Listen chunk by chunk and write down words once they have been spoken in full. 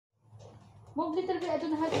Move little bit. I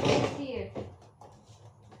don't know how to do it here.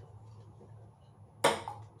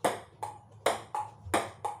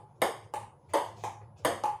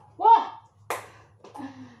 Whoa!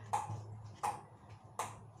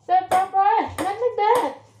 Serve proper. Not like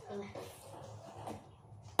that.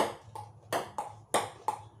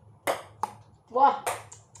 Whoa!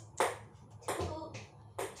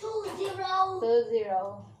 2-0.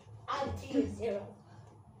 2-0. I'm 2-0.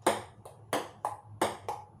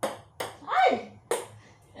 Ay!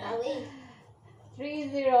 Ali.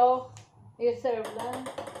 3-0. You serve lang.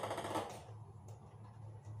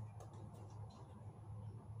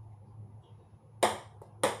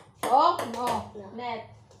 Oh, no. No. Net.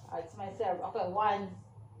 Oh, it's my serve. Okay, 1,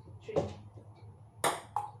 3.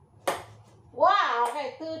 Wow,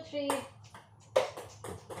 okay, 2, 3.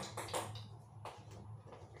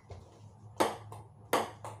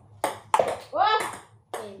 Wow,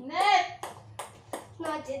 net. No,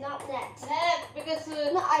 I did not net. Net, because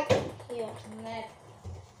No, I here. net.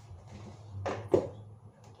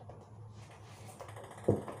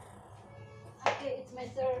 Okay, it's my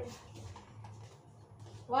serve.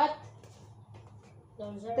 What?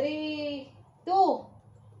 Those are 3, 2.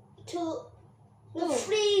 2, Two.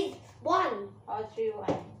 3, 1. Oh, 3,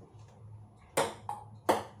 1.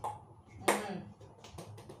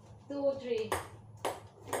 2, 3.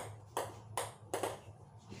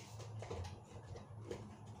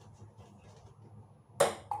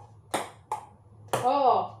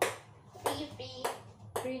 Oh, 3,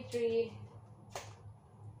 3, 3.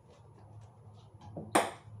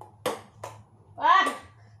 Ah!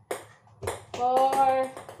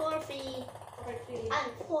 4, 4, 3. 4, 3.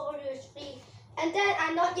 And 4 is 3. And then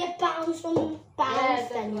I not yet bounce from bounce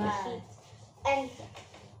Yes, and you that's hit. right.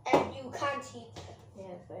 And you can't hit.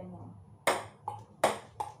 Yes, I know.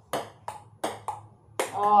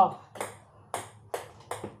 Oh.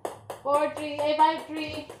 4, 3. 5,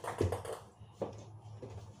 3.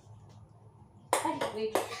 Ay,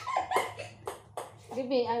 wait. Give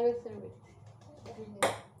me, I will serve it.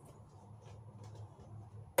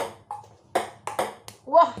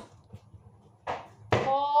 Wow.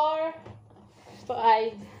 4,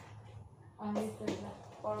 5. I will serve that.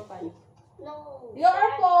 4, 5. No.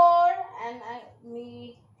 You're 4 and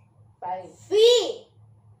me 5. 3.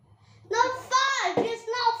 Not 5. It's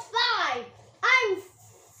not 5. I'm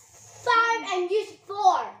 5 and you're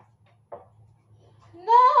 4.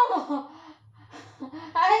 No!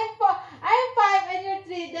 I'm 5 and you're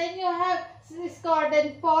 3. Then you have scored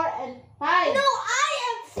then 4 and 5. No, I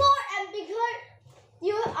am 4 and because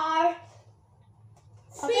you are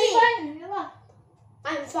 3. Okay, fine. Yalla.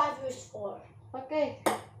 I'm 5, you're 4. Okay.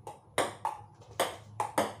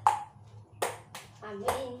 I'm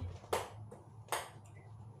winning.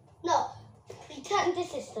 No, pretend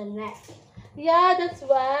this is the net. Yeah, that's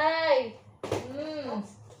why. Mm.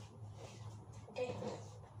 Okay.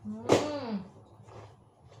 Mm.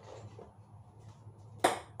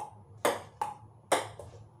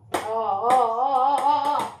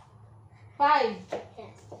 Oh. 5.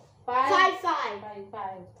 Yes. 5. 5, 5.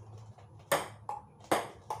 5.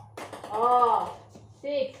 Oh.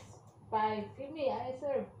 6. 5. Give me, I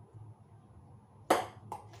serve.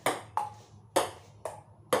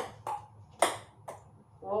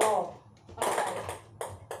 Oh. Okay.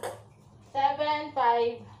 7,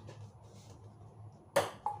 5.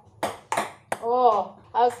 Oh,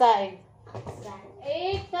 outside.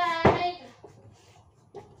 8, 5.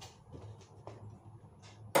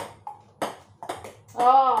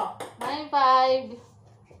 Oh, 9, 5.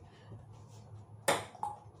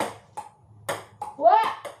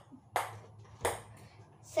 What?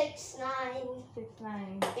 6, 9. 6,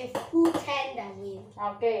 9. If who 10 then win.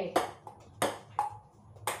 Okay.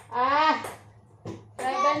 Ah,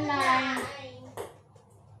 7, 9.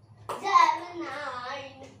 7, 9.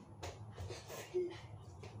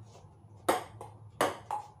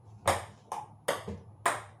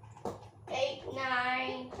 8,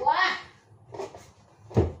 9. What?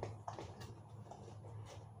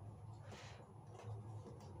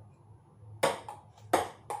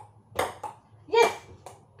 Yes.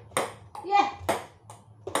 Yeah.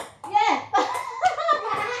 Yeah. 8,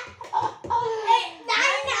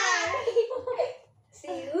 9, 9.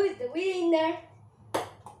 See who's the winner.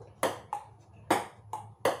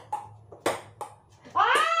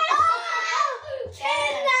 Ah! Oh, 10,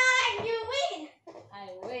 9. You win. I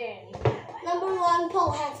win. Number 1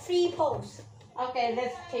 pole has 3 poles. Okay,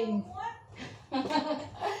 let's change.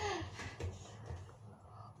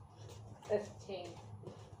 Let's change.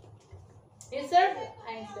 You serve?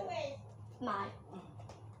 I serve. Mine.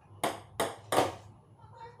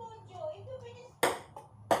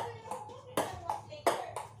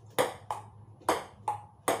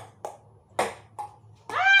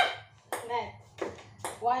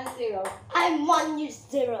 1-0. I'm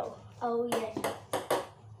 1-0. Oh yes.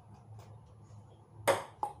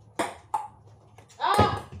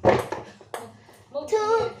 Ah! Move to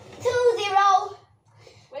you. 2-0.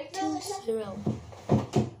 Wait, 2-0.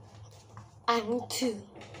 I'm 2.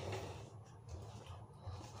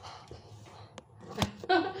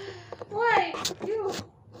 Why? You.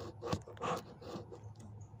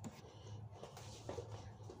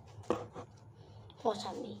 What's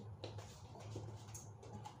on me?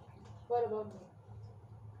 What about me?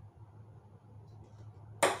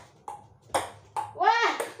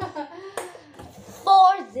 What?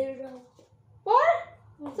 4-0. 4?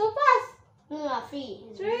 So fast. No, 3.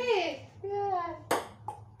 3. Yeah.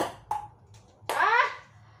 Ah!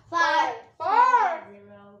 5. 4.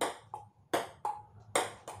 0.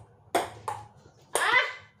 Ah!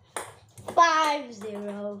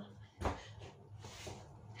 5-0.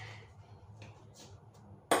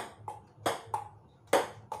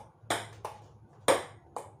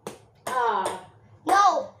 Ah.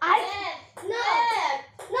 No, Net.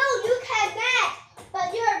 No, you can net,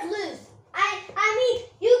 but you're loose. I mean,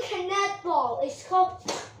 you can netball. It's called.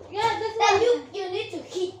 Yeah, that's Then what. you need to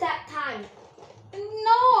hit that time.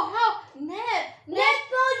 No, how? Net.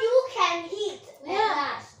 Netball you can hit. Yeah.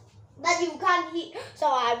 That, but you can't hit, so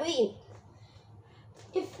I win.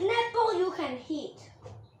 If netball you can hit,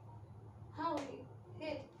 How we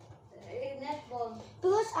hit netball?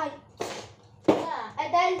 because I Yeah.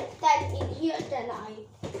 and then in here then I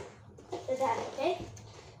that okay.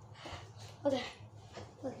 Okay.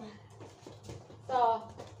 So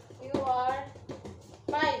you are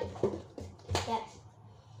 5. Yes.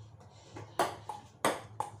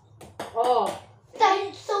 Oh.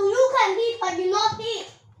 Then so you can hit, but you not hit.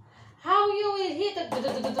 How you will hit?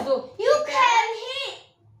 You can hit.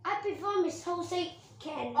 I prefer Miss Jose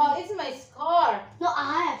can. Oh, it's my score. No,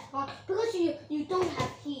 I have because you don't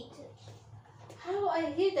have heat. How I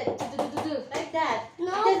hit it? Like that.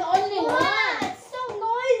 No. There's only one. It's so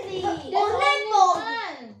noisy. There's On only netball.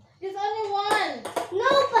 one. There's only one. No,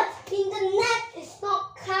 but in the net it's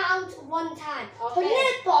not count one time. Okay. For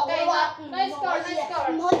netball, Okay, nice score, nice score.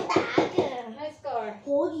 唔可以打嘅， Nice score. 可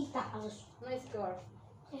以打嘅。 Nice score.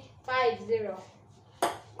 5-0.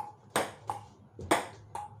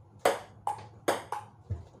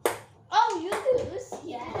 Oh, you lose.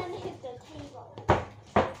 Yeah, and hit the table.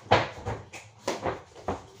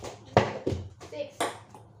 6.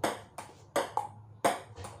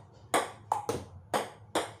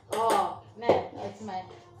 Oh, man, it's my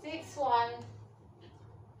 6-1.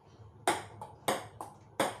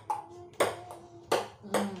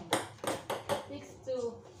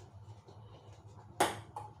 6-2.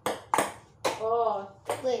 Oh,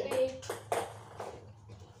 Wait. 3.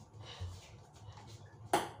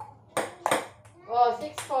 Oh,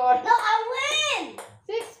 6-4. No, I win.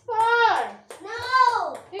 6-4.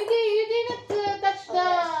 No. You didn't touch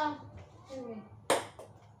Oh, the.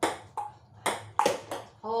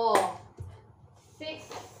 Oh.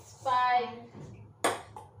 6-5.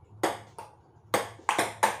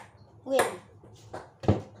 Win.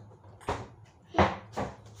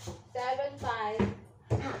 7-5.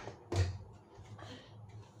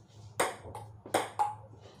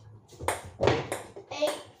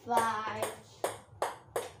 8-5.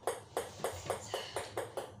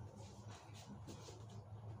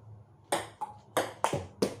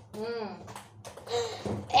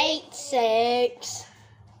 8-6.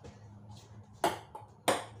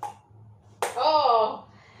 Oh.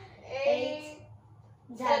 8,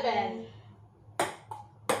 7.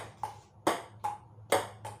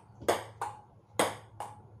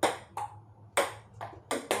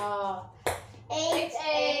 Oh.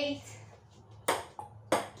 8-8.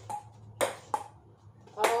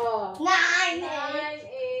 Oh. 9-8.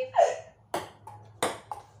 9-8.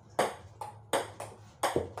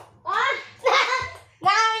 Ah!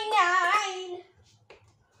 9-9.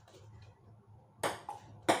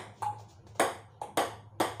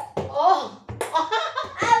 Oh.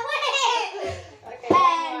 I win. Okay.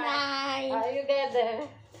 10-9. Are you get there?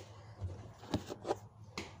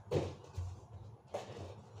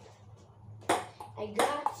 I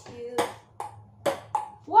got you.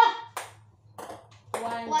 What?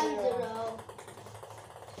 1-0. 1-0.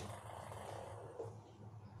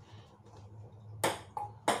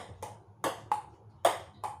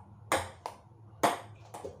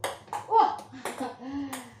 Oh.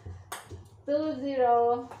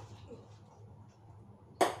 2-0.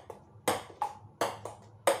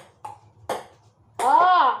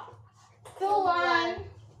 Oh. 2-1.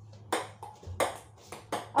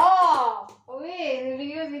 Oh. Wait,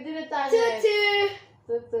 because we didn't touch it.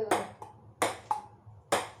 2-2. 2-2.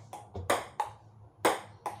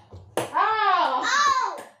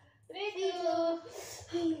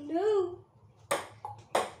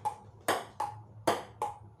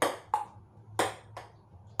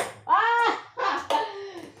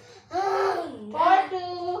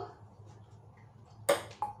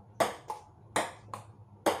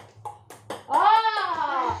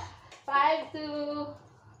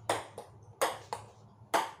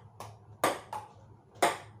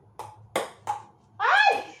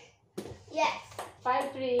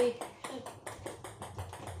 3.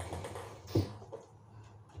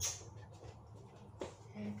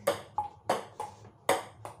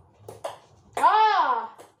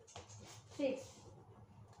 Ah! 6.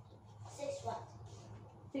 6 what?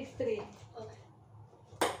 6, 3.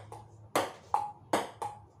 Okay.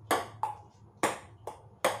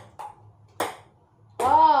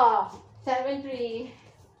 Oh, 7, 3.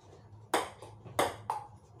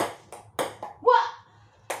 What?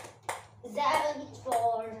 7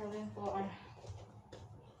 4. 7, 4.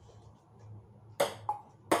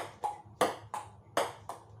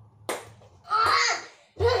 Ah!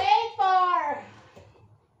 8, 4.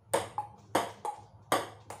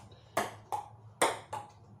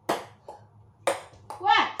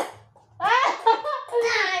 What? Ah!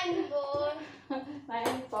 9 4.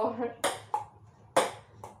 9, 4.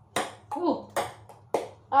 Ooh.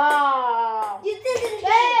 Ah. You didn't hit.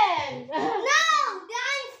 10. No,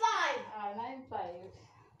 9 5. Ah, 9, 5.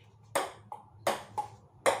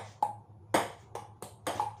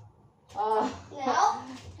 Oh. Now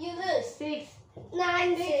you lose. 6,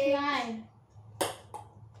 9 6, 6. 9.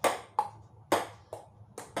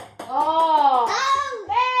 Oh. Oh!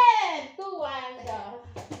 10. 2, 1. Go.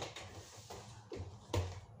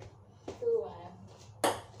 2,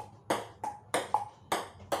 1.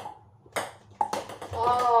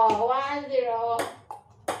 Oh, 1, 0.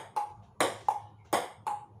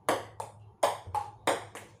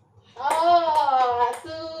 Oh,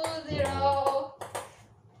 2, 0.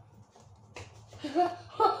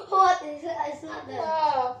 What is it? It's not the.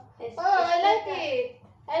 Oh, It's, oh, I it's like the- it.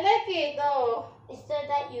 I like it. Oh, It's the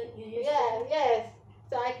that you use. yeah, yes.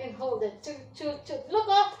 So I can hold it. Look,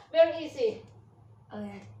 oh, very easy.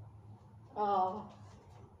 Okay. Oh,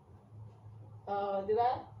 oh, di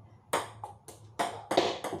ba?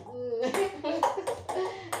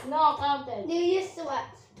 No, counted. Do you use what?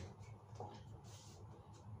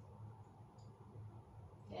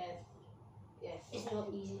 Yes, yes. It's not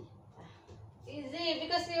easy. Easy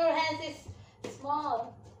because your hands is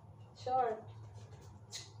small, short,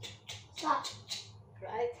 Stop.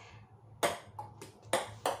 right?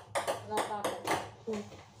 No counted.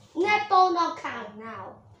 Netball not count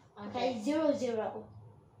now. Okay. Okay, 0 0.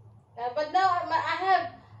 But now I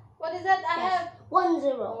have. What is that? I Yes. have 1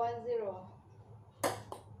 0. 1, 0.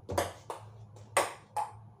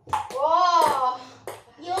 Whoa!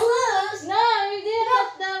 You lose. No, you didn't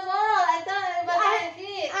touch the wall. I thought, but I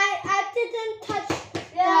hit. I didn't touch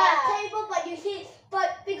Yeah. the table, but you hit. But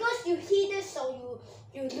because you hit it, so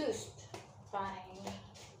you lose.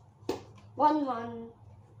 Fine. 1 1.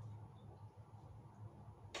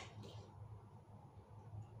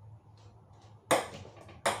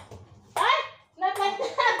 Ah, not like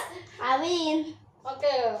that. I win.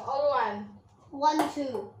 Okay, all one. 1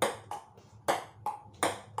 2.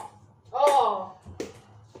 Oh.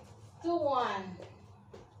 2, 1.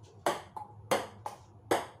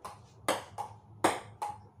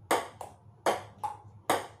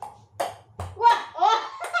 What? Oh.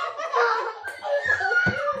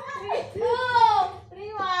 Oh,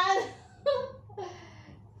 3, 1.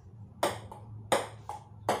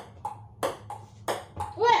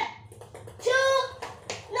 What? 2.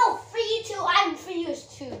 No, 3 2. I'm 3 use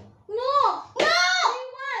 2. No. No! 3,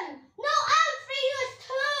 1. No, I'm 3 use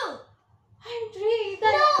 2. I'm 3. No,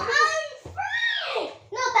 I'm 3.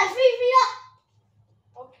 No, that's 3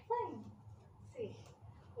 Okay, fine. See.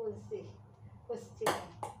 We'll see. Who's cheating?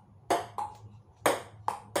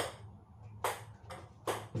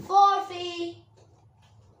 4 3.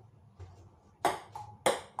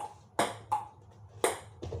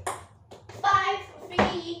 5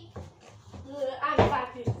 3. I'm 5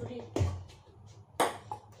 3.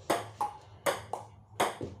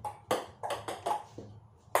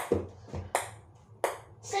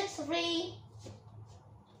 6 3.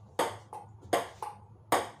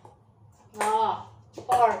 Oh.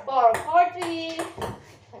 4, 3.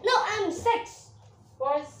 No, I'm 6.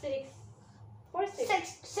 4, 6. 4,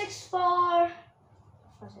 6. 6 4.